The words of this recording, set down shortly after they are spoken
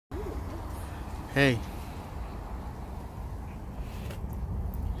Hey.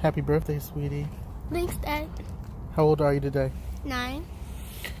 Happy birthday, sweetie. Thanks, Dad. How old are you today? 9.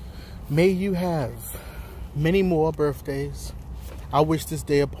 May you have many more birthdays. I wish this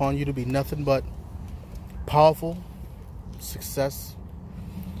day upon you to be nothing but powerful success,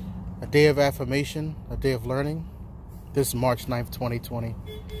 a day of affirmation, a day of learning. This is March 9th, 2020.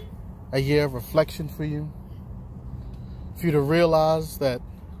 A year of reflection for you. For you to realize that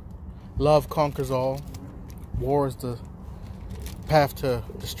love conquers all. War is the path to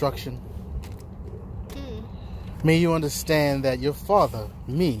destruction. May you understand that your father,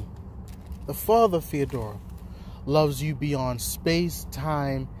 me, the father Feodora, loves you beyond space,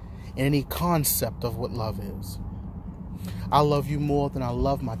 time, and any concept of what love is. I love you more than I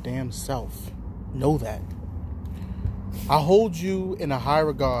love my damn self. Know that. I hold you in a high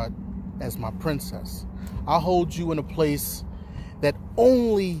regard as my princess. I hold you in a place that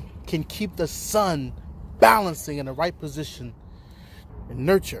only can keep the sun balancing in the right position and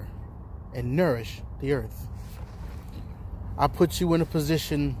nurture and nourish the earth. I put you in a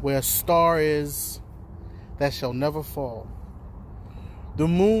position where a star is that shall never fall. The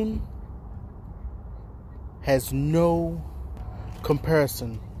moon has no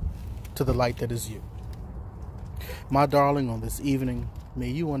comparison to the light that is you. My darling, on this evening, may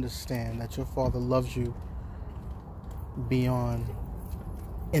you understand that your father loves you beyond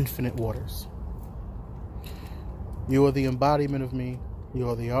infinite waters. You are the embodiment of me. You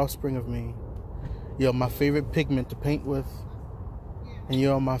are the offspring of me. You are my favorite pigment to paint with. And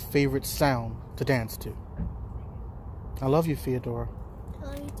you are my favorite sound to dance to. I love you, Feodora. I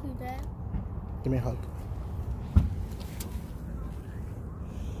love you too, Dad. Give me a hug.